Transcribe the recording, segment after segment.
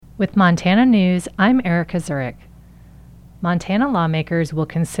With Montana News, I'm Erica Zurich. Montana lawmakers will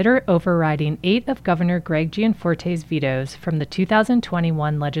consider overriding 8 of Governor Greg Gianforte's vetoes from the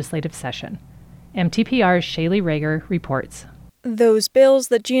 2021 legislative session. MTPR's Shaylee Rager reports. Those bills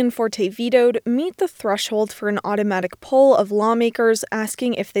that Gianforte vetoed meet the threshold for an automatic poll of lawmakers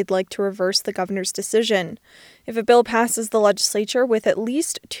asking if they'd like to reverse the governor's decision. If a bill passes the legislature with at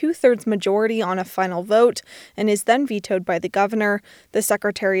least 2/3 majority on a final vote and is then vetoed by the governor, the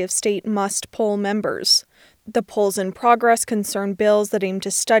Secretary of State must poll members. The polls in progress concern bills that aim to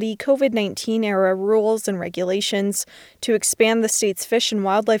study COVID-19-era rules and regulations, to expand the state's Fish and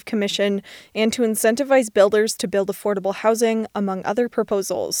Wildlife Commission, and to incentivize builders to build affordable housing, among other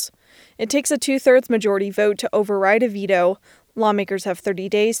proposals. It takes a 2/3 majority vote to override a veto. Lawmakers have 30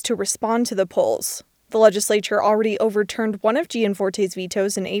 days to respond to the polls. The legislature already overturned one of Gianforte's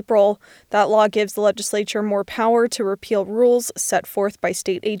vetoes in April. That law gives the legislature more power to repeal rules set forth by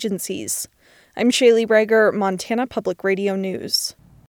state agencies. I'm Shaylee Rager, Montana Public Radio News.